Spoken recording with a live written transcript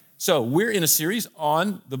So we're in a series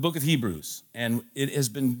on the book of Hebrews, and it has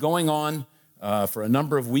been going on for a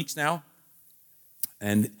number of weeks now.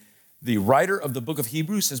 And the writer of the book of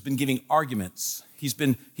Hebrews has been giving arguments.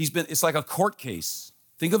 It's like a court case.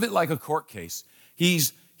 Think of it like a court case.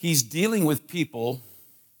 He's dealing with people,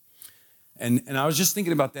 and I was just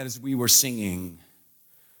thinking about that as we were singing.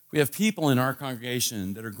 We have people in our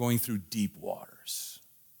congregation that are going through deep waters.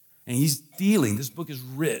 And this book is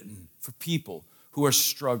written for people who are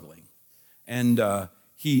struggling. And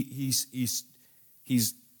he's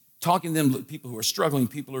talking to them, people who are struggling,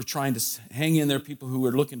 people who are trying to hang in there, people who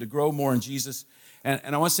are looking to grow more in Jesus.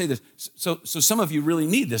 And I want to say this. So some of you really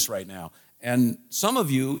need this right now. And some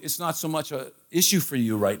of you, it's not so much an issue for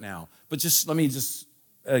you right now. But let me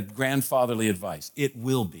grandfatherly advice. It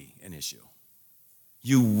will be an issue.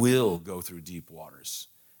 You will go through deep waters.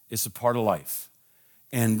 It's a part of life.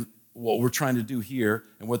 And what we're trying to do here,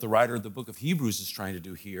 and what the writer of the book of Hebrews is trying to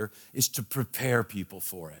do here, is to prepare people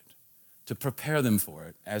for it, to prepare them for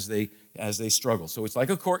it as they struggle. So it's like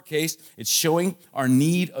a court case. It's showing our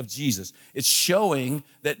need of Jesus. It's showing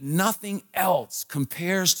that nothing else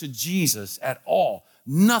compares to Jesus at all.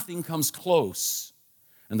 Nothing comes close.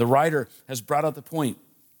 And the writer has brought out the point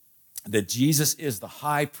that Jesus is the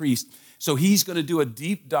high priest. So he's going to do a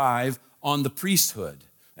deep dive on the priesthood.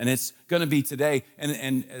 And it's going to be today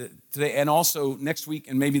and also next week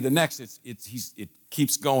and maybe the next. It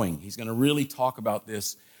keeps going. He's going to really talk about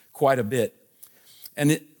this quite a bit.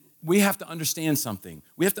 And we have to understand something.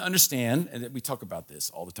 We have to understand, and we talk about this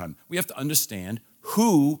all the time, we have to understand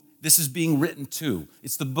who this is being written to.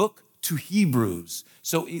 It's the book to Hebrews.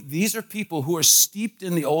 So these are people who are steeped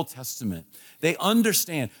in the Old Testament. They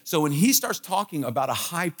understand. So when he starts talking about a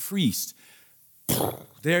high priest,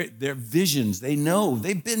 their visions, they know,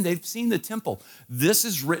 they've seen the temple. This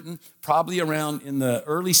is written probably around in the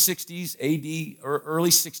early 60s AD or early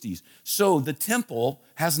 60s. So the temple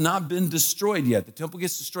has not been destroyed yet. The temple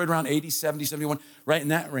gets destroyed around 80, 70, 71, right in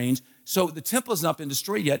that range. So the temple has not been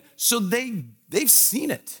destroyed yet. So they've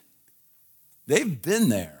seen it. They've been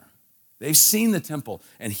there. They've seen the temple.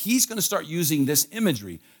 And he's going to start using this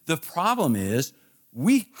imagery. The problem is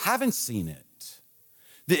we haven't seen it.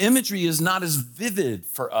 The imagery is not as vivid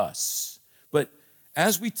for us. But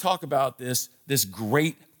as we talk about this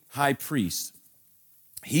great high priest,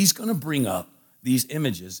 he's going to bring up these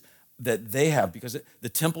images that they have because the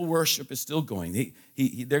temple worship is still going.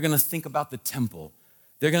 They're going to think about the temple.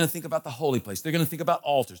 They're going to think about the holy place. They're going to think about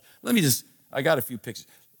altars. I got a few pictures.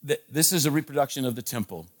 This is a reproduction of the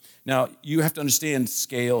temple. Now, you have to understand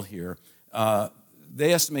scale here.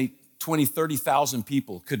 They estimate 20, 30,000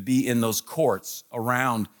 people could be in those courts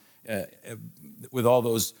around with all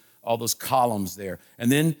those columns there.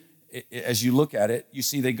 And then as you look at it, you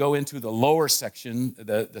see they go into the lower section,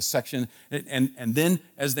 the section, and then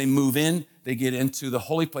as they move in, they get into the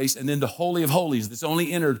holy place and then the Holy of Holies that's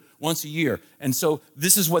only entered once a year. And so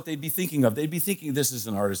this is what they'd be thinking of. They'd be thinking this is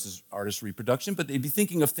an artist's reproduction, but they'd be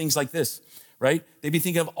thinking of things like this, right? They'd be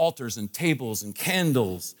thinking of altars and tables and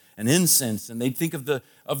candles and incense, and they'd think of the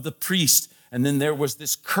priest. And then there was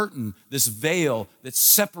this curtain, this veil that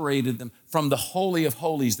separated them from the Holy of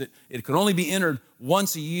Holies, that it could only be entered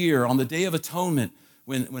once a year on the Day of Atonement,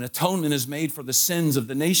 when atonement is made for the sins of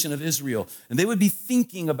the nation of Israel. And they would be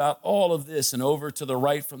thinking about all of this, and over to the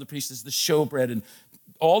right from the priest is the showbread, and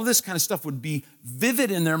all this kind of stuff would be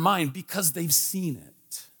vivid in their mind because they've seen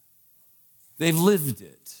it. They've lived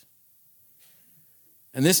it.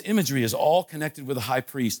 And this imagery is all connected with a high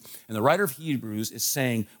priest. And the writer of Hebrews is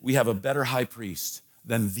saying we have a better high priest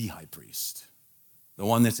than the high priest, the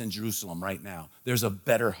one that's in Jerusalem right now. There's a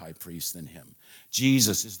better high priest than him.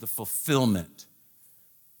 Jesus is the fulfillment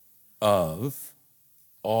of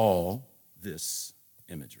all this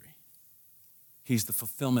imagery. He's the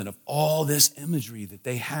fulfillment of all this imagery that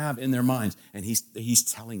they have in their minds. And he's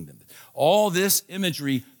telling them that all this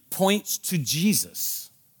imagery points to Jesus.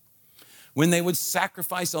 When they would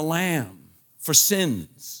sacrifice a lamb for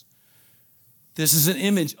sins, this is an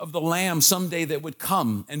image of the lamb someday that would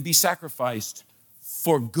come and be sacrificed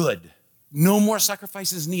for good. No more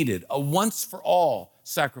sacrifices needed, a once-for-all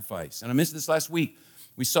sacrifice. And I mentioned this last week.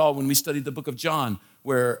 We saw when we studied the book of John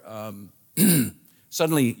where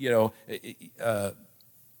suddenly,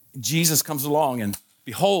 Jesus comes along and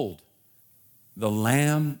behold, the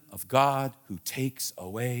Lamb of God who takes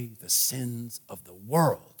away the sins of the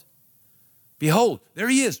world. Behold, there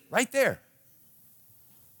he is, right there.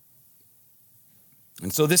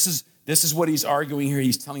 And so this is what he's arguing here.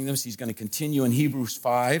 He's telling them he's going to continue in Hebrews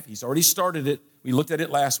 5. He's already started it. We looked at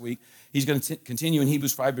it last week. He's going to continue in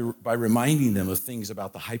Hebrews 5 by reminding them of things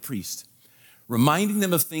about the high priest, reminding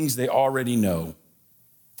them of things they already know.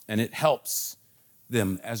 And it helps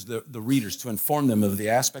them as the readers to inform them of the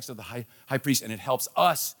aspects of the high priest, and it helps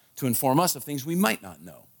us to inform us of things we might not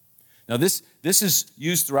know. Now, this is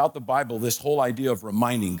used throughout the Bible, this whole idea of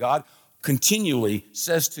reminding. God continually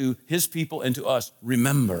says to his people and to us,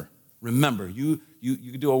 remember. You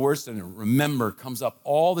do a word study, remember comes up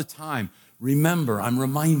all the time. Remember, I'm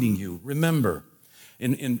reminding you, remember.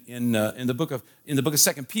 In the book of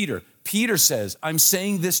 2 Peter, Peter says, I'm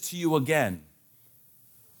saying this to you again.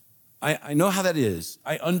 I know how that is.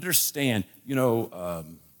 I understand.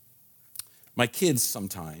 My kids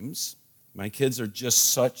are just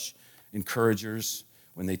such encouragers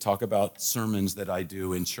when they talk about sermons that I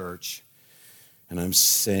do in church. And I'm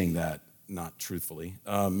saying that not truthfully.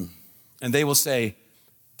 And they will say,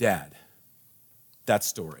 Dad, that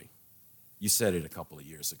story, you said it a couple of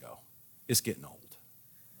years ago. It's getting old.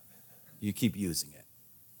 You keep using it.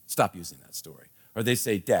 Stop using that story. Or they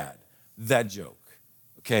say, Dad, that joke,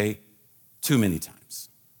 okay, too many times.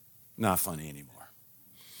 Not funny anymore.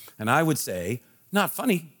 And I would say, not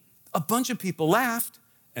funny. A bunch of people laughed.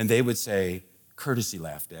 And they would say, courtesy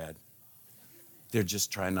laugh, Dad. They're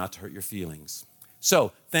just trying not to hurt your feelings.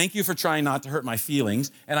 So thank you for trying not to hurt my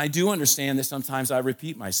feelings. And I do understand that sometimes I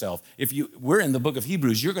repeat myself. We're in the book of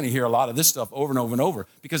Hebrews, you're going to hear a lot of this stuff over and over and over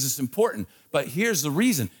because it's important. But here's the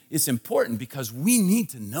reason. It's important because we need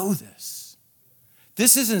to know this.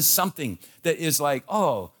 This isn't something that is like,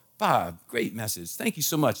 oh, Bob, great message. Thank you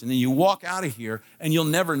so much. And then you walk out of here and you'll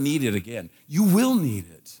never need it again. You will need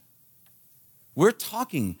it. We're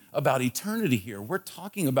talking about eternity here. We're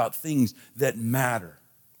talking about things that matter.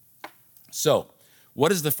 So,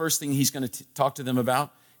 what is the first thing he's going to talk to them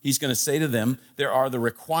about? He's going to say to them, there are the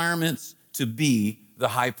requirements to be the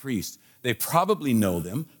high priest. They probably know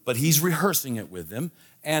them, but he's rehearsing it with them.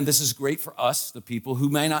 And this is great for us, the people who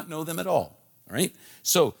may not know them at all. All right?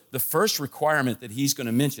 So the first requirement that he's going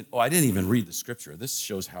to mention, I didn't even read the scripture. This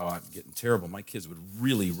shows how I'm getting terrible. My kids would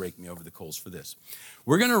really rake me over the coals for this.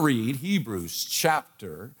 We're going to read Hebrews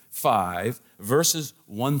chapter 5, verses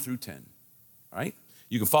 1 through 10. All right?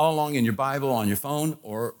 You can follow along in your Bible, on your phone,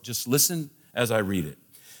 or just listen as I read it.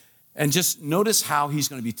 And just notice how he's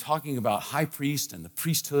going to be talking about high priest and the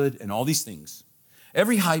priesthood and all these things.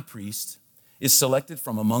 Every high priest is selected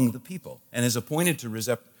from among the people and is appointed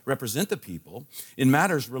to represent the people in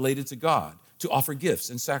matters related to God, to offer gifts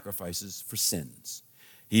and sacrifices for sins.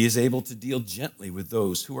 He is able to deal gently with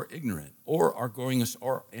those who are ignorant or are going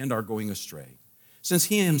astray, since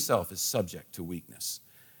he himself is subject to weakness.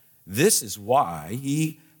 This is why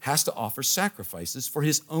he has to offer sacrifices for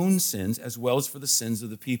his own sins as well as for the sins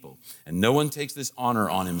of the people. And no one takes this honor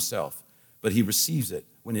on himself, but he receives it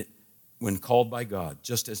when called by God,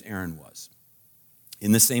 just as Aaron was.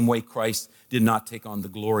 In the same way, Christ did not take on the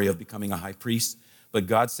glory of becoming a high priest, but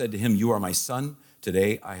God said to him, "You are my son.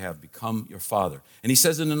 Today I have become your father." And he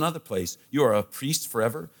says in another place, "You are a priest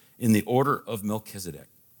forever in the order of Melchizedek."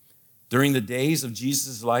 During the days of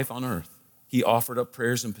Jesus' life on earth, he offered up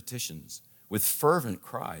prayers and petitions with fervent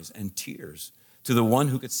cries and tears to the one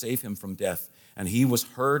who could save him from death. And he was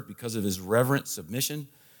heard because of his reverent submission.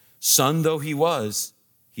 Son though he was,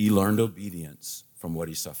 he learned obedience from what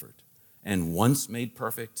he suffered. And once made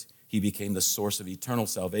perfect, he became the source of eternal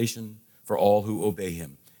salvation for all who obey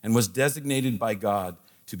him, and was designated by God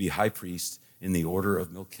to be high priest in the order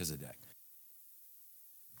of Melchizedek.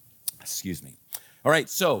 All right,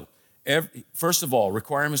 so first of all,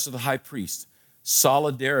 requirements of the high priest.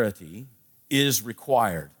 Solidarity is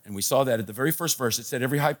required. And we saw that at the very first verse. It said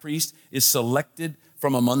every high priest is selected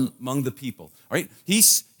from among the people. All right,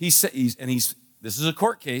 this is a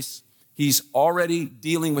court case. He's already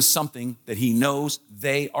dealing with something that he knows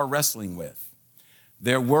they are wrestling with.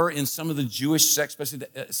 There were in some of the Jewish sects, especially the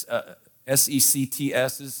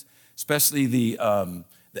SECTSs, especially the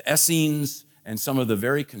Essenes and some of the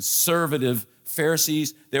very conservative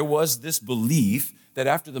Pharisees, there was this belief that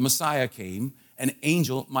after the Messiah came, an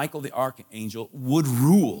angel, Michael the archangel, would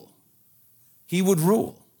rule. He would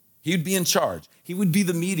rule. He would be in charge. He would be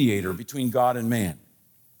the mediator between God and man.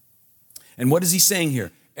 And what is he saying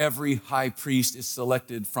here? Every high priest is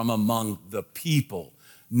selected from among the people.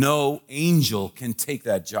 No angel can take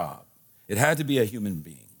that job. It had to be a human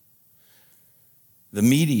being. The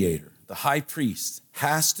mediator, the high priest,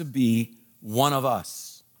 has to be one of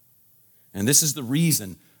us. And this is the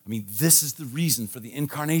reason for the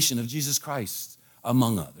incarnation of Jesus Christ,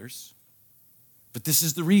 among others. But this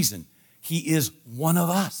is the reason. He is one of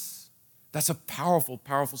us. That's a powerful,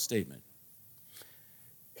 powerful statement.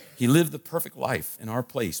 He lived the perfect life in our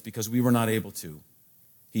place because we were not able to.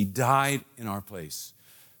 He died in our place.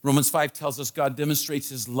 Romans 5 tells us God demonstrates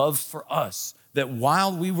his love for us, that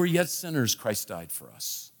while we were yet sinners, Christ died for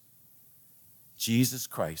us. Jesus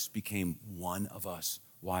Christ became one of us.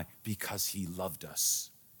 Why? Because he loved us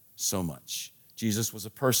so much. Jesus was a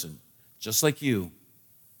person just like you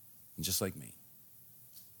and just like me.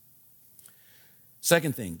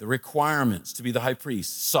 Second thing, the requirements to be the high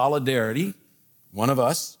priest. Solidarity, one of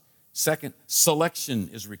us. Second, selection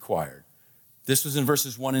is required. This was in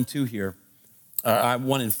verses 1 and 2 here.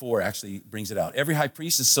 1 and 4 actually brings it out. Every high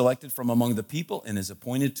priest is selected from among the people and is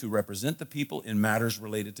appointed to represent the people in matters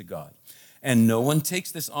related to God. And no one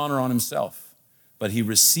takes this honor on himself, but he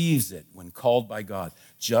receives it when called by God,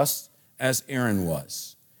 just as Aaron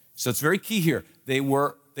was. So it's very key here. They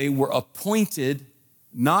were appointed,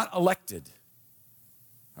 not elected.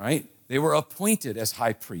 All right? They were appointed as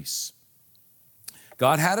high priests.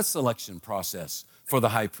 God had a selection process for the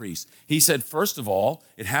high priest. He said, first of all,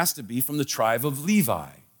 it has to be from the tribe of Levi.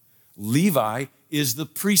 Levi is the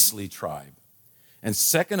priestly tribe. And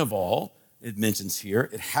second of all, it mentions here,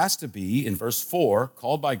 it has to be, in verse 4,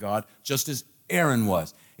 called by God, just as Aaron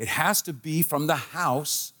was. It has to be from the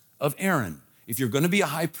house of Aaron. If you're going to be a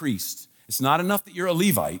high priest, it's not enough that you're a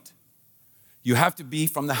Levite. You have to be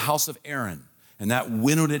from the house of Aaron. And that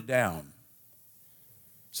winnowed it down.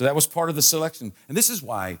 So that was part of the selection. And this is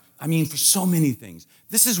why, for so many things,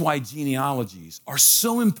 this is why genealogies are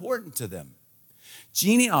so important to them.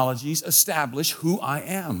 Genealogies establish who I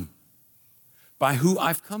am, by who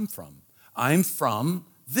I've come from. I'm from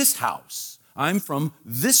this house. I'm from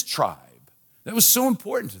this tribe. That was so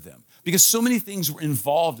important to them because so many things were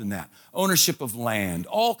involved in that. Ownership of land,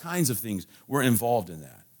 all kinds of things were involved in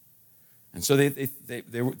that. And so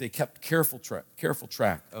they kept careful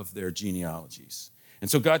track of their genealogies. And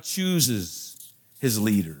so God chooses his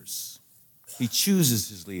leaders. He chooses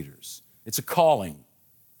his leaders. It's a calling.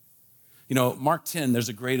 Mark 10, there's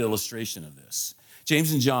a great illustration of this.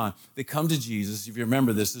 James and John, they come to Jesus. If you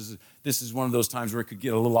remember this is one of those times where it could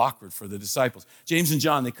get a little awkward for the disciples. James and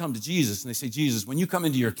John, they come to Jesus and they say, Jesus, when you come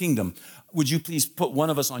into your kingdom, would you please put one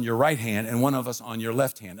of us on your right hand and one of us on your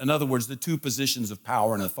left hand? In other words, the two positions of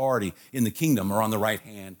power and authority in the kingdom are on the right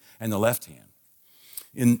hand and the left hand.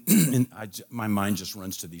 My mind just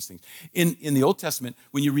runs to these things. In the Old Testament,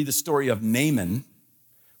 when you read the story of Naaman,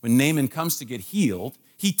 when Naaman comes to get healed,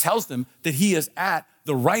 he tells them that he is at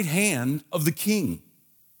the right hand of the king.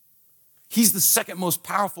 He's the second most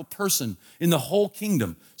powerful person in the whole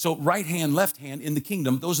kingdom. So right hand, left hand in the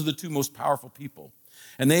kingdom, those are the two most powerful people.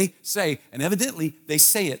 And they say, and evidently they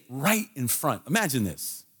say it right in front. Imagine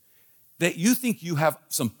this, that you think you have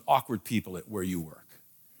some awkward people at where you work.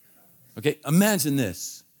 Okay, imagine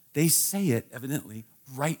this. They say it evidently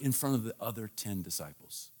right in front of the other 10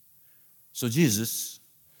 disciples. So Jesus,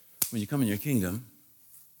 when you come in your kingdom,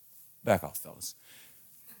 back off, fellas.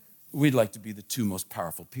 We'd like to be the two most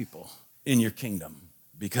powerful people in your kingdom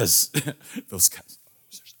because those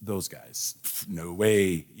guys, no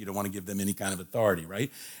way. You don't want to give them any kind of authority,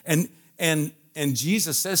 right? And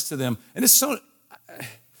Jesus says to them, and it's so,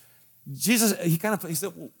 Jesus, he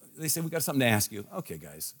said, well, they say, we got something to ask you. Okay,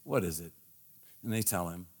 guys, what is it? And they tell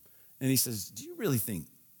him, and he says, do you really think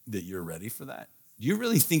that you're ready for that? Do you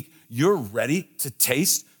really think you're ready to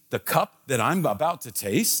taste the cup that I'm about to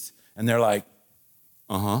taste? And they're like,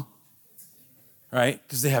 right?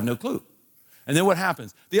 Because they have no clue. And then what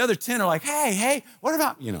happens? The other 10 are like, hey, what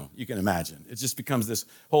about, you can imagine. It just becomes this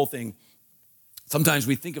whole thing. Sometimes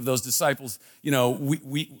we think of those disciples,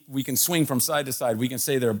 we can swing from side to side. We can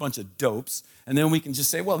say they're a bunch of dopes. And then we can just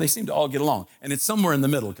say, well, they seem to all get along. And it's somewhere in the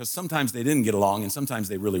middle because sometimes they didn't get along and sometimes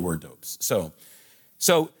they really were dopes.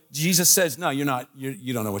 So Jesus says, no, you're not.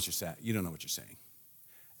 You don't know what you're saying. You don't know what you're saying.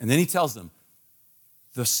 And then he tells them,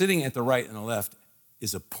 the sitting at the right and the left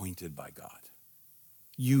is appointed by God.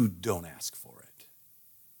 You don't ask for it.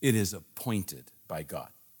 It is appointed by God,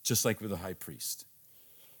 just like with the high priest.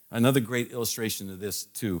 Another great illustration of this,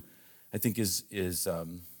 too, I think is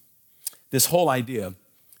this whole idea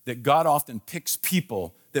that God often picks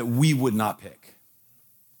people that we would not pick.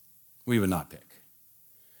 We would not pick.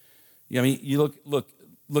 You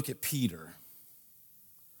look at Peter.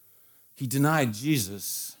 He denied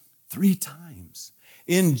Jesus 3 times.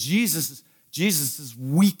 In Jesus'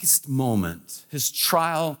 weakest moment, his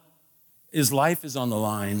trial, his life is on the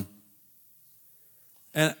line.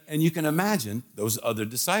 And you can imagine those other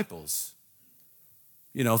disciples,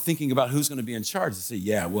 thinking about who's going to be in charge. They say,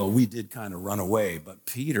 yeah, well, we did kind of run away, but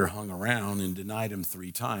Peter hung around and denied him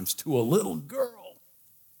 3 times to a little girl.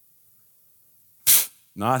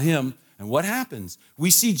 Not him. And what happens?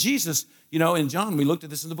 We see Jesus, in John, we looked at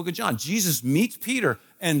this in the book of John. Jesus meets Peter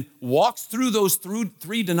and walks through those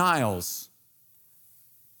 3 denials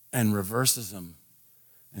and reverses them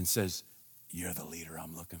and says, you're the leader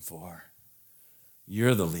I'm looking for.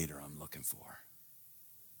 You're the leader I'm looking for.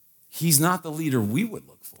 He's not the leader we would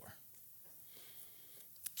look for.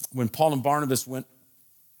 When Paul and Barnabas went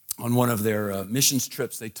on one of their missions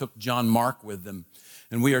trips, they took John Mark with them.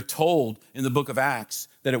 And we are told in the book of Acts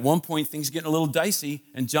that at one point things get a little dicey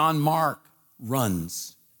and John Mark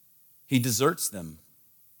runs. He deserts them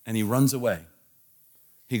and he runs away.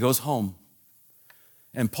 He goes home.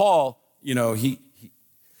 And Paul,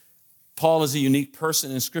 Paul is a unique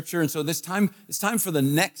person in Scripture. And so it's time for the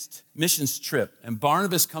next missions trip. And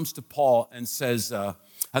Barnabas comes to Paul and says, I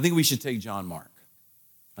think we should take John Mark.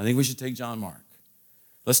 I think we should take John Mark.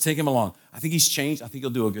 Let's take him along. I think he's changed. I think he'll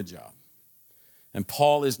do a good job. And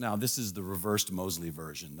Paul is now, this is the reversed Mosley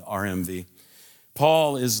version, the RMV.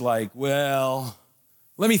 Paul is like, well,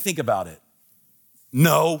 let me think about it.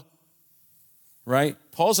 No. Right?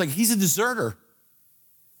 Paul's like, he's a deserter.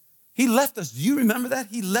 He left us. Do you remember that?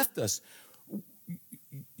 He left us.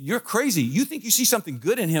 You're crazy. You think you see something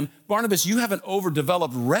good in him. Barnabas, you have an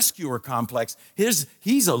overdeveloped rescuer complex.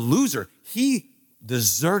 He's a loser. He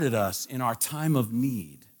deserted us in our time of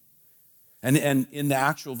need. And in the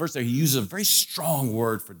actual verse there, he uses a very strong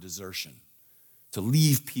word for desertion, to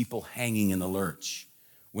leave people hanging in the lurch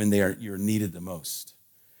when you're needed the most.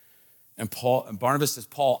 And Barnabas says,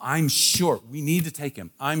 Paul, I'm sure we need to take him.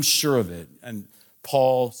 I'm sure of it. And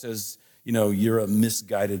Paul says, you're a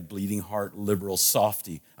misguided, bleeding heart, liberal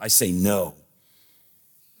softy. I say no.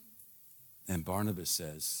 And Barnabas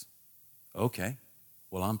says, okay,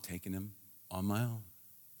 well, I'm taking him on my own.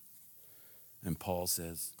 And Paul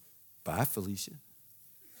says, bye, Felicia.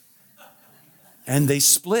 And they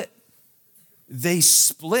split. It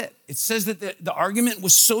says that the argument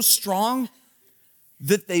was so strong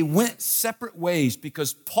that they went separate ways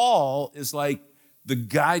because Paul is like, the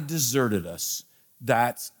guy deserted us.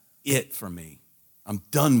 That's it for me. I'm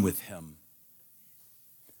done with him.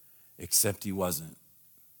 Except he wasn't.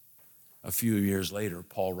 A few years later,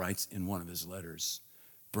 Paul writes in one of his letters,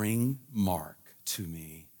 bring Mark to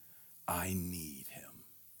me. I need him.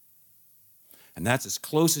 And that's as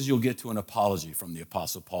close as you'll get to an apology from the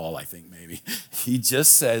Apostle Paul, I think maybe. He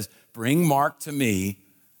just says, bring Mark to me.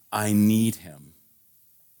 I need him.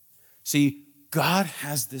 See, God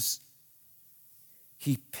has this,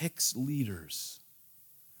 he picks leaders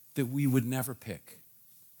that we would never pick.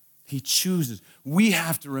 He chooses. We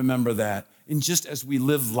have to remember that. And just as we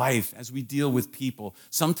live life, as we deal with people,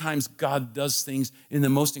 sometimes God does things in the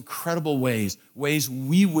most incredible ways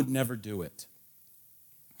we would never do it.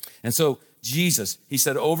 And so Jesus, he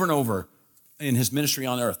said over and over in his ministry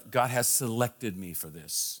on earth, God has selected me for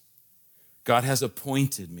this. God has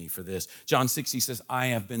appointed me for this. John 6, he says, I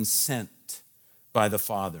have been sent by the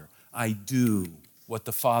Father. I do what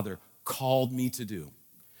the Father called me to do.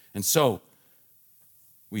 And so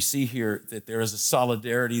we see here that there is a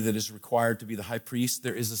solidarity that is required to be the high priest.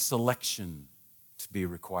 There is a selection to be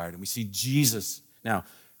required. And we see Jesus. Now,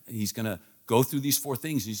 he's going to go through these four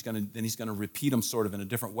things. Then he's going to repeat them sort of in a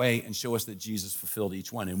different way and show us that Jesus fulfilled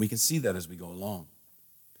each one. And we can see that as we go along.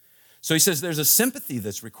 So he says there's a sympathy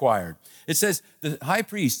that's required. It says the high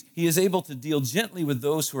priest, he is able to deal gently with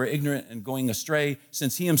those who are ignorant and going astray,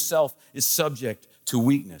 since he himself is subject to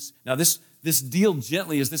weakness. Now this deal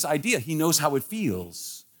gently is this idea. He knows how it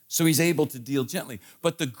feels. So he's able to deal gently.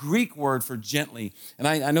 But the Greek word for gently, and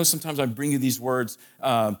I know sometimes I bring you these words,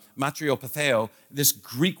 matriopatheo, this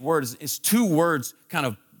Greek word is two words kind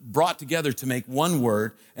of brought together to make one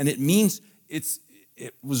word, and it means, it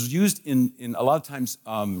was used in a lot of times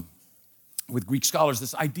with Greek scholars,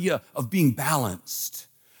 this idea of being balanced,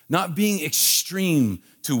 not being extreme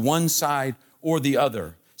to one side or the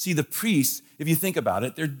other. See, the priests, if you think about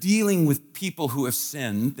it, they're dealing with people who have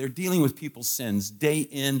sinned. They're dealing with people's sins day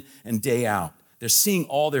in and day out. They're seeing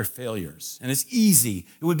all their failures. And it's easy.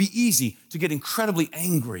 It would be easy to get incredibly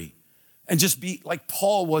angry and just be like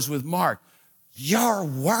Paul was with Mark. You're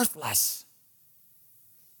worthless.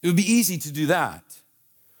 It would be easy to do that.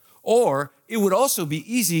 Or it would also be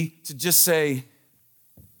easy to just say,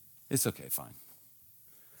 it's okay, fine.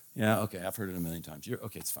 Yeah, okay, I've heard it a million times.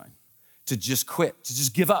 Okay, it's fine. To just quit, to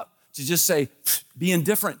just give up, to just say, be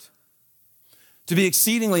indifferent, to be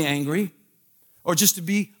exceedingly angry, or just to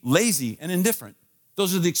be lazy and indifferent.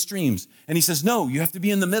 Those are the extremes. And he says, no, you have to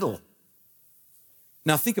be in the middle.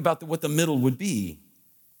 Now think about what the middle would be.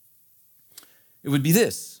 It would be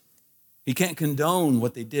this. He can't condone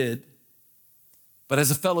what they did, but as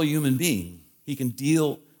a fellow human being, he can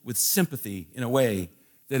deal with sympathy in a way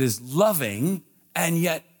that is loving and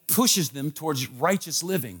yet pushes them towards righteous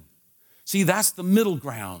living. See, that's the middle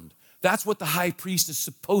ground. That's what the high priest is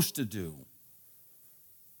supposed to do.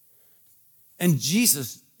 And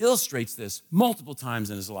Jesus illustrates this multiple times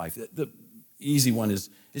in his life. The easy one is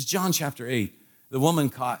John chapter 8. the woman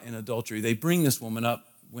caught in adultery. They bring this woman up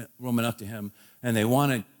to him, and they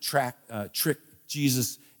want to trick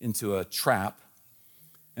Jesus into a trap.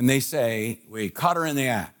 And they say, we caught her in the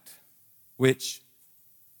act, which,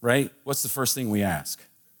 right? What's the first thing we ask?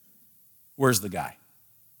 Where's the guy?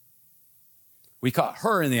 We caught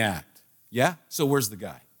her in the act. Yeah? So where's the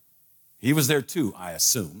guy? He was there too, I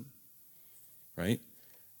assume. Right?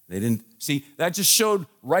 They didn't see, that just showed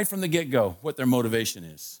right from the get-go what their motivation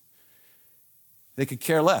is. They could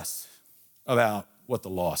care less about what the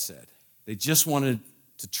law said. They just wanted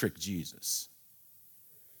to trick Jesus.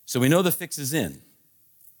 So we know the fix is in.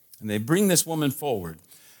 And they bring this woman forward.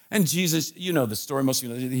 And Jesus, you know the story, most of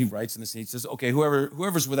you know, he writes in this, he says, okay,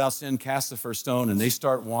 whoever's without sin, cast the first stone, and they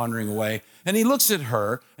start wandering away. And he looks at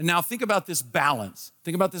her, and now think about this balance.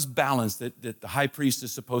 Think about this balance that the high priest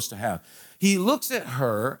is supposed to have. He looks at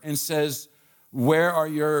her and says, where are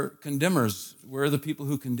your condemners? Where are the people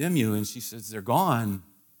who condemn you? And she says, they're gone.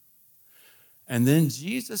 And then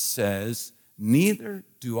Jesus says, neither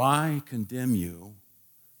do I condemn you.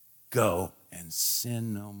 Go and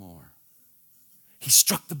sin no more. He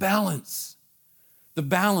struck the balance.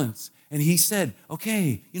 And he said,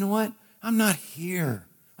 okay, you know what? I'm not here.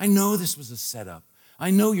 I know this was a setup.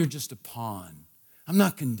 I know you're just a pawn. I'm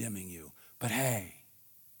not condemning you. But hey,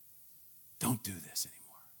 don't do this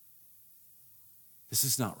anymore. This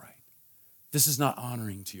is not right. This is not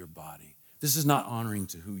honoring to your body. This is not honoring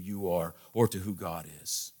to who you are or to who God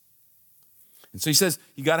is. And so he says,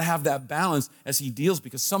 you got to have that balance as he deals,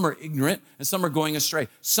 because some are ignorant and some are going astray.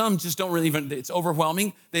 Some just don't really even, it's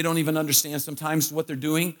overwhelming. They don't even understand sometimes what they're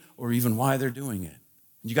doing or even why they're doing it.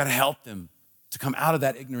 And you got to help them to come out of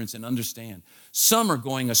that ignorance and understand. Some are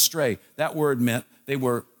going astray. That word meant they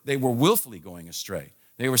were willfully going astray.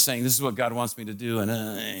 They were saying, this is what God wants me to do, and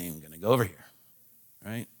I'm going to go over here,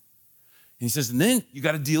 right? And he says, and then you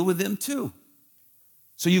got to deal with them too.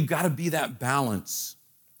 So you've got to be that balance.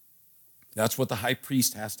 That's what the high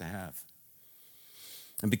priest has to have.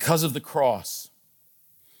 And because of the cross,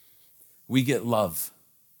 we get love.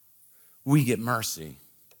 We get mercy.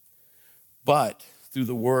 But through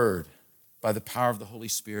the word, by the power of the Holy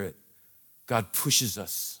Spirit, God pushes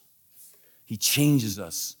us. He changes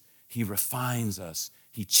us. He refines us.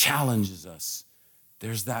 He challenges us.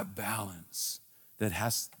 There's that balance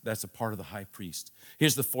that's a part of the high priest.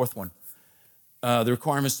 Here's the fourth one. The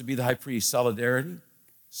requirements to be the high priest: solidarity,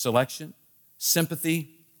 selection,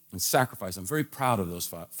 sympathy, and sacrifice. I'm very proud of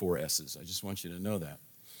those 4 S's. I just want you to know that.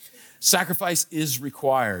 Sacrifice is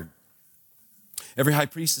required. Every high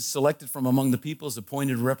priest is selected from among the people, is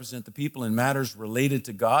appointed to represent the people in matters related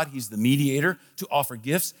to God. He's the mediator to offer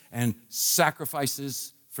gifts and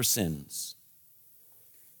sacrifices for sins.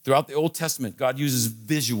 Throughout the Old Testament, God uses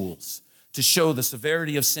visuals to show the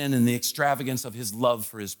severity of sin and the extravagance of his love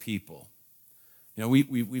for his people. You know,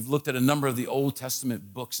 we've looked at a number of the Old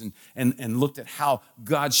Testament books and looked at how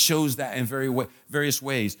God shows that in various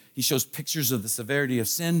ways. He shows pictures of the severity of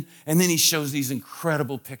sin, and then he shows these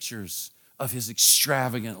incredible pictures of his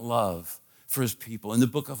extravagant love for his people. In the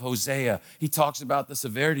book of Hosea, he talks about the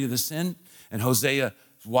severity of the sin, and Hosea's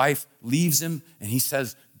wife leaves him, and he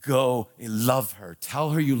says, go and love her. Tell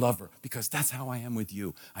her you love her, because that's how I am with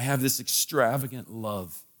you. I have this extravagant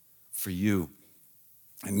love for you.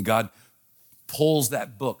 And God pulls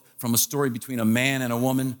that book from a story between a man and a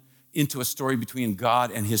woman into a story between God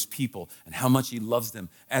and his people, and how much he loves them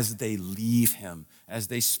as they leave him, as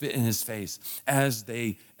they spit in his face, as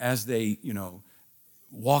they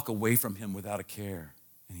walk away from him without a care.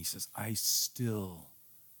 And he says, I still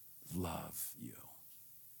love you.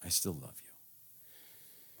 I still love you.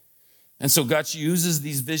 And so God uses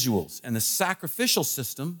these visuals, and the sacrificial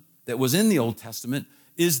system that was in the Old Testament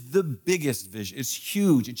is the biggest vision. It's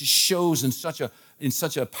huge. It just shows in such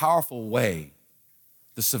a powerful way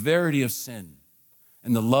the severity of sin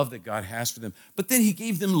and the love that God has for them. But then he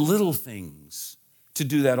gave them little things to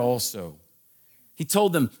do that also. He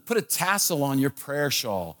told them, put a tassel on your prayer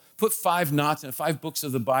shawl, put 5 knots in 5 books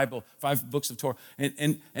of the Bible, 5 books of Torah,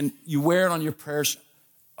 and you wear it on your prayer shawl.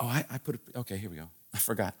 Oh, I put it, okay, here we go. I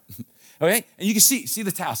forgot. Okay, and you can see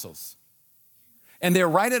the tassels. And they're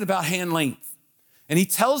right at about hand length. And he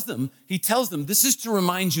tells them, this is to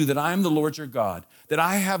remind you that I am the Lord your God, that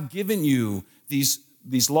I have given you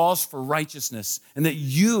these laws for righteousness, and that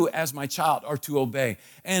you, as my child, are to obey.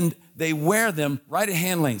 And they wear them right at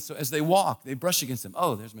hand length. So as they walk, they brush against them.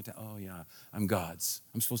 Oh, there's my oh yeah, I'm God's.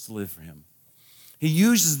 I'm supposed to live for him. He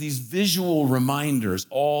uses these visual reminders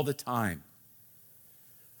all the time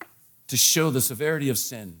to show the severity of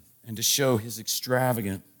sin and to show his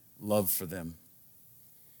extravagant love for them.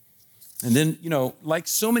 And then, like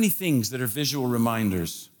so many things that are visual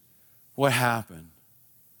reminders, what happened?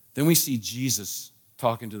 Then we see Jesus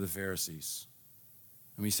talking to the Pharisees.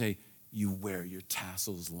 And we say, you wear your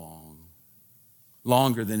tassels long,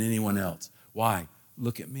 longer than anyone else. Why?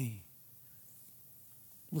 Look at me.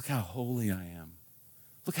 Look how holy I am.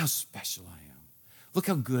 Look how special I am. Look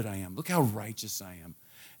how good I am. Look how righteous I am.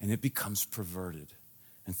 And it becomes perverted.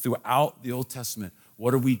 And throughout the Old Testament,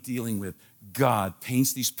 what are we dealing with? God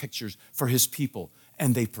paints these pictures for his people,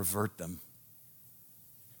 and they pervert them.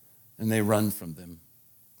 And they run from them.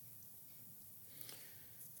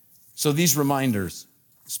 So these reminders,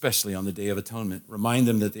 especially on the Day of Atonement, remind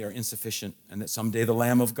them that they are insufficient and that someday the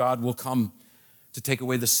Lamb of God will come to take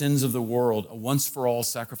away the sins of the world, a once-for-all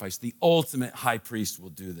sacrifice. The ultimate high priest will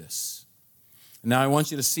do this. And now I want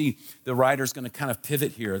you to see the writer's going to kind of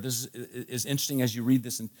pivot here. This is interesting as you read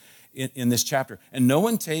this in this chapter. And no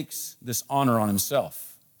one takes this honor on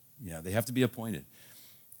himself. Yeah, they have to be appointed.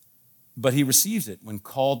 But he receives it when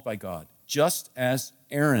called by God, just as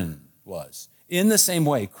Aaron was. In the same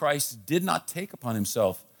way, Christ did not take upon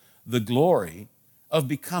himself the glory of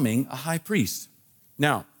becoming a high priest.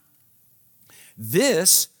 Now,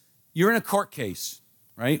 you're in a court case,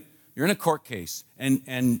 right? You're in a court case, and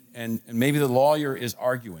maybe the lawyer is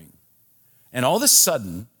arguing. And all of a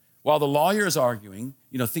sudden, while the lawyer is arguing,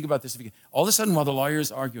 think about this. All of a sudden, while the lawyer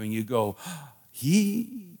is arguing, you go,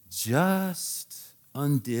 he just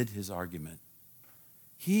undid his argument.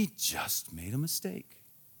 He just made a mistake.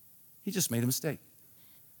 He just made a mistake.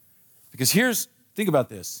 Because think about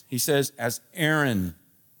this. He says, as Aaron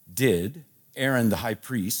did, Aaron the high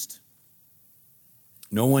priest,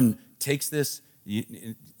 no one takes this.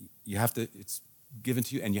 You have to, it's given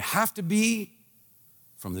to you, and you have to be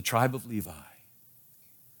from the tribe of Levi,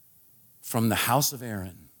 from the house of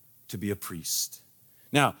Aaron, to be a priest.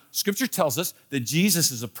 Now, Scripture tells us that Jesus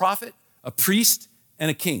is a prophet, a priest, and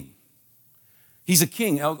a king. He's a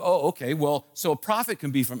king. Oh, okay, well, so a prophet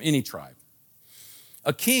can be from any tribe.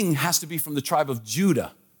 A king has to be from the tribe of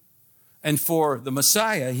Judah. And for the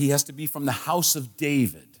Messiah, he has to be from the house of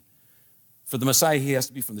David. For the Messiah, he has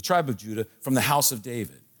to be from the tribe of Judah, from the house of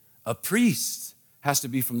David. A priest has to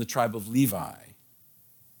be from the tribe of Levi,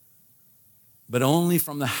 but only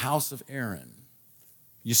from the house of Aaron.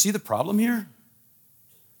 You see the problem here?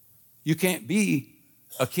 You can't be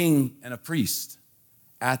a king and a priest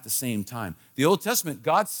at the same time. The Old Testament,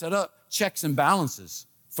 God set up checks and balances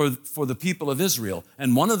for the people of Israel.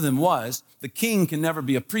 And one of them was the king can never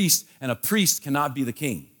be a priest and a priest cannot be the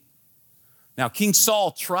king. Now, King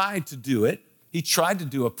Saul tried to do it. He tried to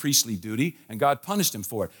do a priestly duty and God punished him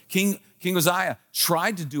for it. King Uzziah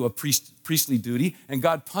tried to do a priestly duty and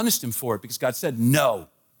God punished him for it because God said, no,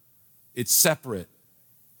 it's separate.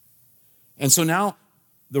 And so now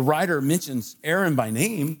the writer mentions Aaron by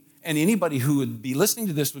name, and anybody who would be listening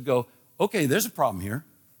to this would go, okay, there's a problem here.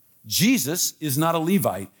 Jesus is not a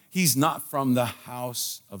Levite. He's not from the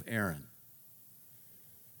house of Aaron.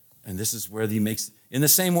 And this is where he makes, in the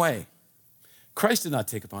same way, Christ did not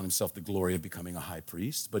take upon himself the glory of becoming a high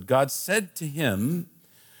priest, but God said to him,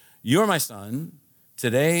 you are my son,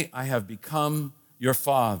 today I have become your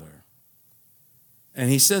father. And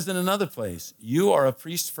he says in another place, you are a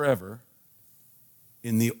priest forever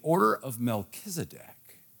in the order of Melchizedek.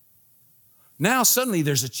 Now suddenly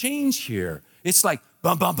there's a change here. It's like,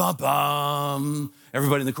 bum, bum, bum, bum.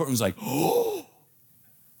 Everybody in the courtroom's like, oh,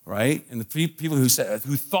 right? And the people who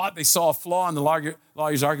thought they saw a flaw in the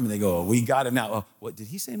lawyer's argument, they go, oh, we got it now. Oh, what, did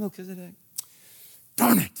he say Melchizedek?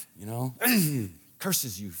 Darn it,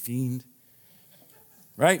 curses you, fiend.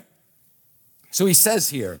 Right? So he says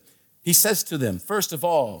to them, first of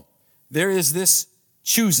all, there is this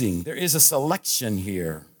choosing, there is a selection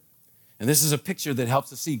here. And this is a picture that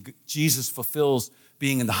helps us see Jesus fulfills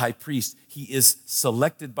being in the high priest. He is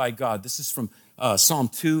selected by God. This is from Psalm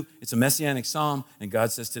 2. It's a messianic psalm. And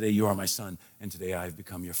God says, today you are my son, and today I have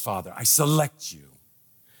become your father. I select you.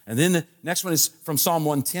 And then the next one is from Psalm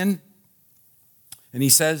 110. And he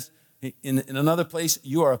says in another place,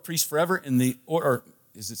 you are a priest forever in the order,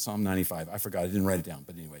 is it Psalm 95? I forgot. I didn't write it down.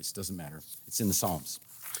 But anyways, it doesn't matter. It's in the Psalms.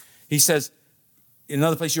 He says, in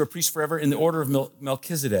another place, you're a priest forever in the order of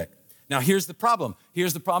Melchizedek. Now, here's the problem.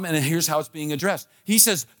 Here's the problem, and here's how it's being addressed. He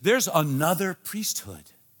says, there's another priesthood.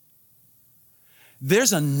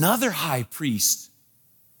 There's another high priest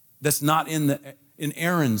that's not in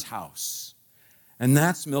Aaron's house, and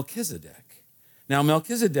that's Melchizedek. Now,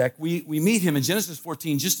 Melchizedek, we meet him in Genesis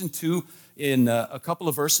 14, just in a couple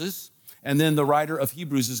of verses, and then the writer of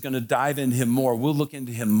Hebrews is going to dive into him more. We'll look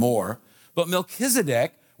into him more. But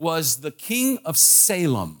Melchizedek was the king of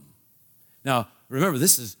Salem. Now, remember,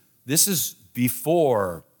 this is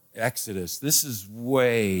before Exodus. This is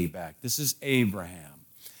way back. This is Abraham.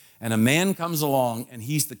 And a man comes along, and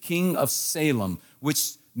he's the king of Salem,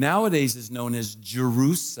 which nowadays is known as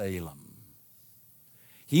Jerusalem.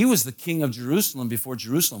 He was the king of Jerusalem before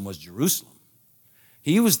Jerusalem was Jerusalem.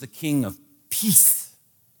 He was the king of peace.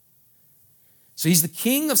 So he's the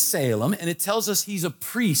king of Salem, and it tells us he's a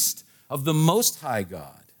priest of the Most High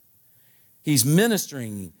God. He's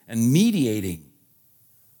ministering and mediating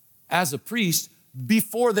as a priest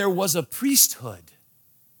before there was a priesthood.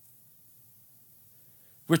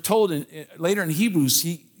 We're told later in Hebrews,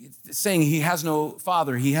 saying he has no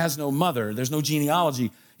father, he has no mother, there's no genealogy.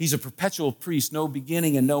 He's a perpetual priest, no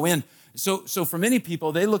beginning and no end. So for many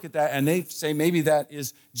people, they look at that and they say maybe that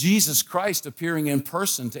is Jesus Christ appearing in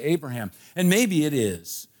person to Abraham. And maybe it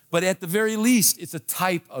is. But at the very least, it's a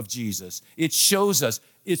type of Jesus. It shows us,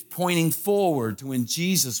 it's pointing forward to when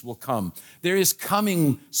Jesus will come. There is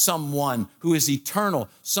coming someone who is eternal,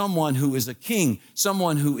 someone who is a king,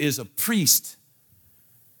 someone who is a priest,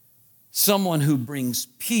 someone who brings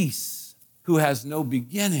peace, who has no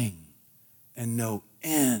beginning and no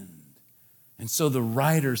end. And so the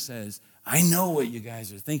writer says, I know what you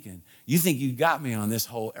guys are thinking. You think you got me on this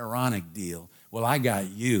whole Aaronic deal. Well, I got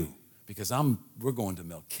you because we're going to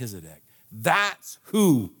Melchizedek. That's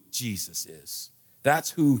who Jesus is.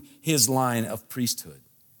 That's who his line of priesthood.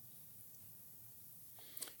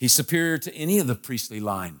 He's superior to any of the priestly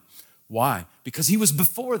line. Why? Because he was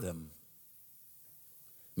before them.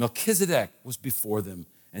 Melchizedek was before them,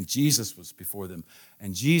 and Jesus was before them.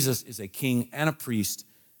 And Jesus is a king and a priest,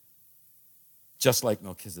 just like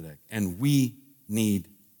Melchizedek. And we need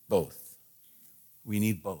both. We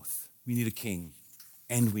need both. We need a king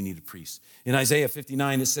and we need a priest. In Isaiah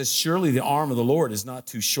 59, it says, surely the arm of the Lord is not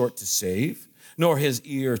too short to save, nor his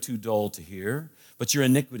ear too dull to hear. But your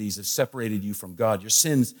iniquities have separated you from God. Your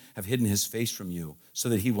sins have hidden his face from you so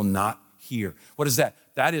that he will not hear. What is that?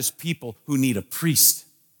 That is people who need a priest.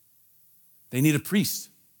 They need a priest.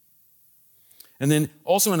 And then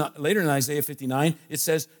also later in Isaiah 59, it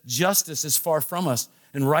says, justice is far from us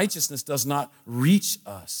and righteousness does not reach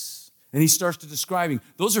us. And he starts to describing,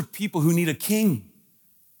 those are people who need a king.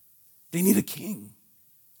 They need a king.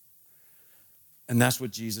 And that's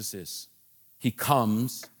what Jesus is. He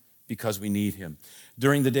comes because we need him.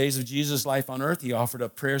 During the days of Jesus' life on earth, he offered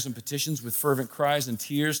up prayers and petitions with fervent cries and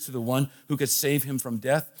tears to the one who could save him from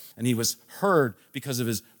death, and he was heard because of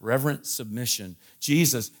his reverent submission.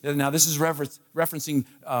 Jesus, now this is referencing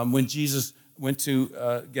when Jesus went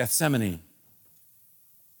to Gethsemane,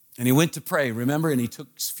 and he went to pray, remember? And he took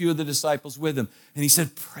a few of the disciples with him, and he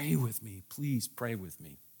said, pray with me, please pray with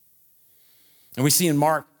me. And we see in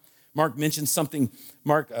Mark mentions something,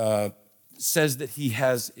 Mark says that he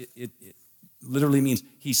has, it literally means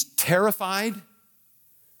he's terrified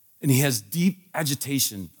and he has deep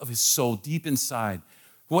agitation of his soul deep inside.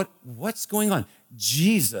 What's going on?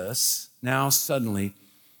 Jesus now suddenly,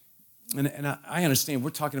 and I understand we're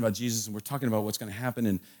talking about Jesus and we're talking about what's going to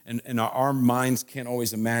happen and our minds can't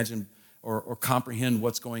always imagine or comprehend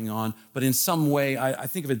what's going on. But in some way, I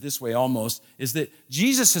think of it this way almost, is that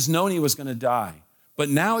Jesus has known he was going to die, but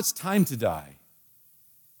now it's time to die.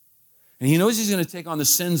 And he knows he's going to take on the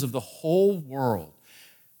sins of the whole world.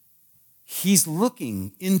 He's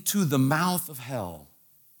looking into the mouth of hell,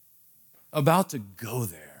 about to go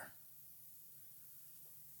there.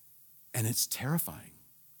 And it's terrifying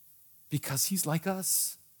because he's like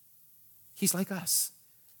us. He's like us.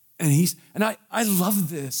 And I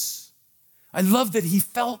love this. I love that he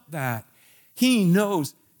felt that. He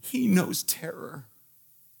knows terror.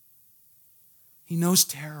 He knows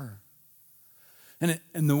terror.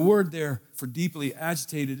 And the word there for deeply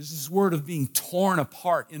agitated is this word of being torn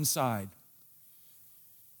apart inside.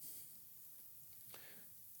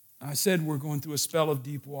 I said we're going through a spell of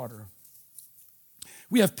deep water.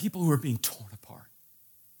 We have people who are being torn apart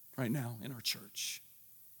right now in our church.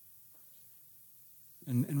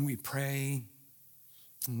 And we pray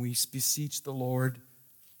and we beseech the Lord.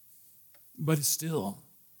 But it's still,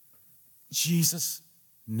 Jesus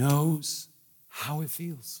knows how it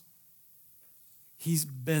feels. He's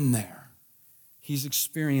been there. He's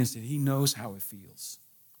experienced it. He knows how it feels.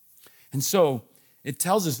 And so it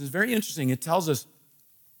tells us, it's very interesting, it tells us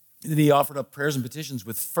that he offered up prayers and petitions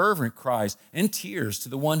with fervent cries and tears to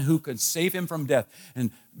the one who could save him from death.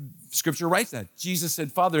 And Scripture writes that. Jesus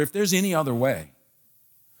said, Father, if there's any other way,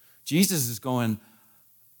 Jesus is going,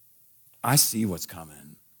 I see what's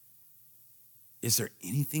coming. Is there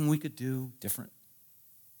anything we could do different?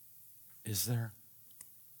 Is there?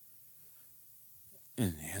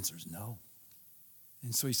 And the answer is no.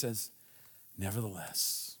 And so he says,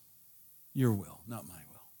 nevertheless, your will, not my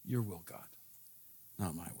will. Your will, God,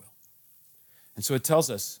 not my will. And so it tells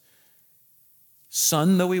us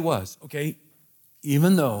son though he was, okay,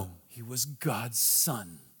 even though he was God's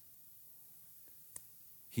son,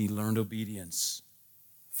 he learned obedience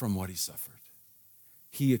from what he suffered.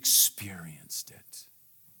 He experienced it.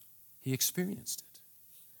 He experienced it.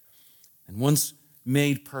 And once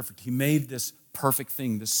made perfect, he made this perfect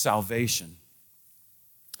thing, this salvation.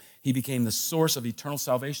 He became the source of eternal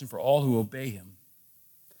salvation for all who obey him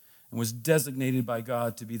and was designated by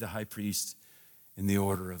God to be the high priest in the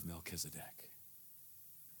order of Melchizedek.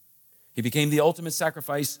 He became the ultimate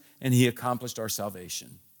sacrifice and he accomplished our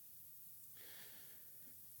salvation.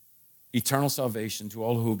 Eternal salvation to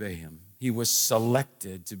all who obey him. He was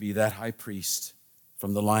selected to be that high priest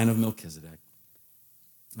from the line of Melchizedek.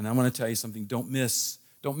 And I want to tell you something, don't miss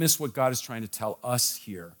what God is trying to tell us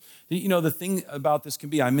here. You know, the thing about this can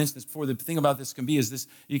be, I mentioned this before, the thing about this can be is this,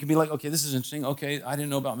 you can be like, okay, this is interesting. Okay, I didn't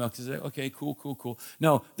know about Melchizedek. Okay, cool.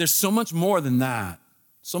 No, there's so much more than that.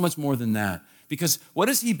 So much more than that. Because what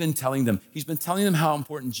has he been telling them? He's been telling them how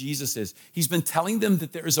important Jesus is. He's been telling them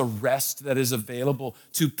that there is a rest that is available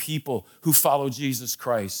to people who follow Jesus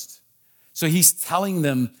Christ. So he's telling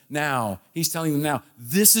them now, this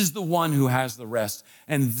is the one who has the rest.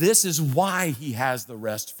 And this is why he has the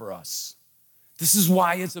rest for us. This is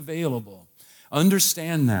why it's available.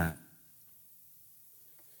 Understand that.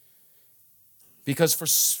 Because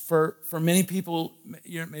for many people,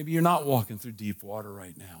 maybe you're not walking through deep water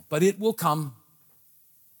right now, but it will come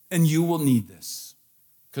and you will need this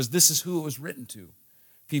because this is who it was written to,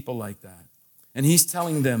 people like that. And he's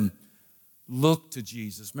telling them, look to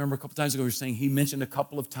Jesus. Remember a couple times ago we were saying he mentioned a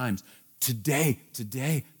couple of times, today,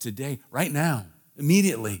 right now,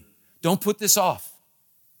 immediately. Don't put this off.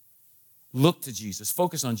 Look to Jesus.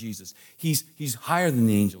 Focus on Jesus. He's higher than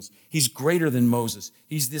the angels. He's greater than Moses.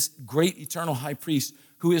 He's this great eternal high priest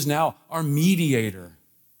who is now our mediator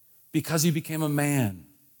because he became a man.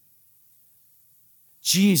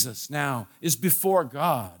 Jesus now is before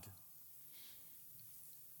God.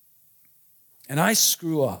 And I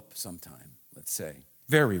screw up sometime, let's say,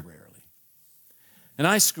 very rarely. And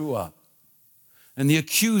I screw up. And the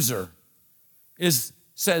accuser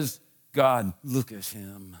says, God, look at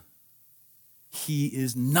him. He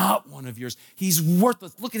is not one of yours. He's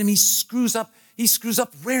worthless. Look at him. He screws up. He screws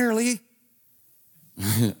up rarely.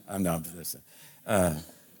 I'm not listening.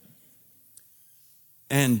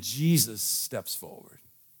 And Jesus steps forward,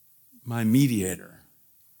 my mediator.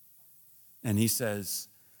 And he says,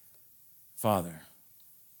 Father,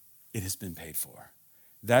 it has been paid for.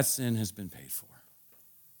 That sin has been paid for.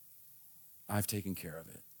 I've taken care of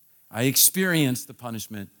it. I experienced the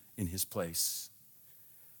punishment in his place.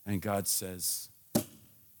 And God says,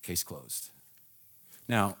 case closed.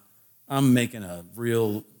 Now, I'm making a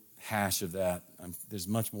real hash of that. There's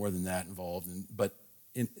much more than that involved, but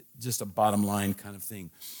just a bottom line kind of thing.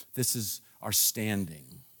 This is our standing.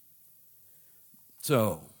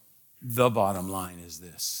 So, the bottom line is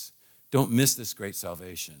this. Don't miss this great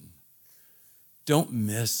salvation. Don't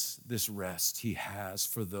miss this rest he has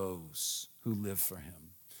for those who live for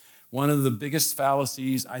him. One of the biggest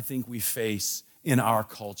fallacies I think we face in our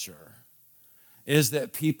culture is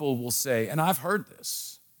that people will say, and I've heard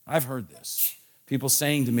this, people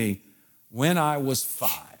saying to me, when I was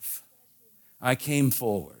 5, I came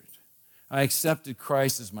forward. I accepted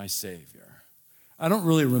Christ as my Savior. I don't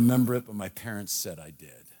really remember it, but my parents said I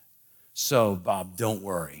did. So, Bob, don't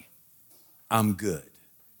worry. I'm good.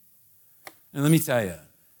 And let me tell you,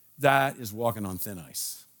 that is walking on thin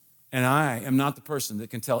ice. And I am not the person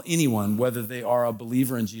that can tell anyone whether they are a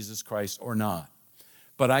believer in Jesus Christ or not.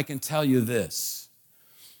 But I can tell you this.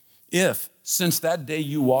 If, since that day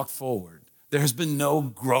you walked forward, there has been no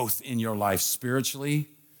growth in your life spiritually,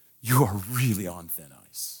 you are really on thin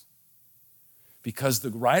ice. Because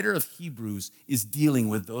the writer of Hebrews is dealing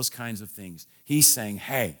with those kinds of things. He's saying,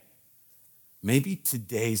 hey, maybe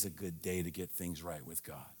today's a good day to get things right with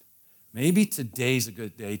God. Maybe today's a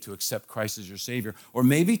good day to accept Christ as your Savior. Or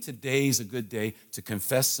maybe today's a good day to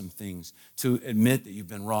confess some things, to admit that you've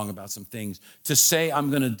been wrong about some things, to say I'm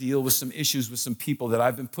going to deal with some issues with some people that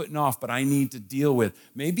I've been putting off, but I need to deal with.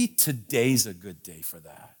 Maybe today's a good day for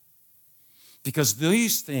that. Because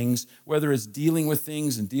these things, whether it's dealing with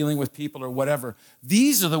things and dealing with people or whatever,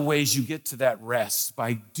 these are the ways you get to that rest,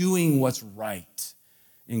 by doing what's right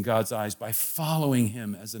in God's eyes, by following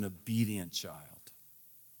him as an obedient child.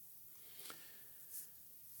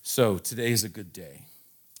 So today is a good day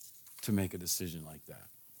to make a decision like that.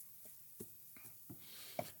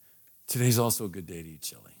 Today's also a good day to eat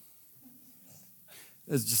chili.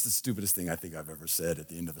 That's just the stupidest thing I think I've ever said at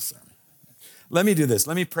the end of a sermon. Let me do this.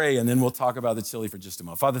 Let me pray, and then we'll talk about the chili for just a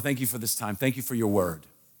moment. Father, thank you for this time. Thank you for your word.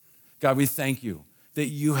 God, we thank you that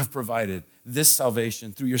you have provided this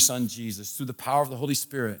salvation through your Son Jesus, through the power of the Holy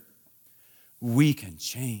Spirit, we can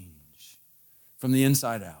change from the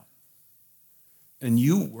inside out. And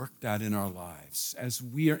you work that in our lives as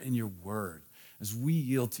we are in your word, as we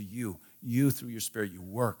yield to you. You, through your Spirit, you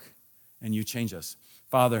work and you change us.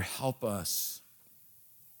 Father, help us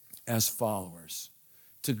as followers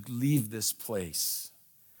to leave this place.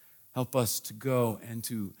 Help us to go and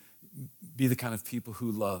to be the kind of people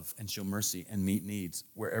who love and show mercy and meet needs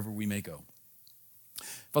wherever we may go.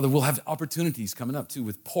 Father, we'll have opportunities coming up too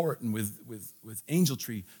with Port and with Angel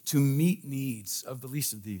Tree to meet needs of the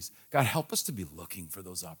least of these. God, help us to be looking for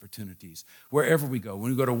those opportunities wherever we go,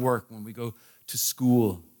 when we go to work, when we go to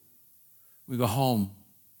school, we go home,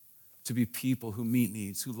 to be people who meet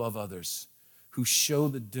needs, who love others, who show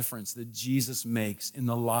the difference that Jesus makes in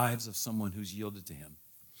the lives of someone who's yielded to him.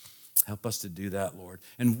 Help us to do that, Lord.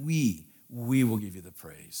 And we will give you the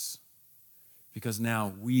praise because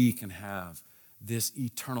now we can have this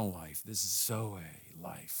eternal life, this Zoe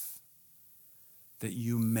life that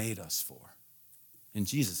you made us for. In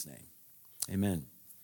Jesus' name, amen.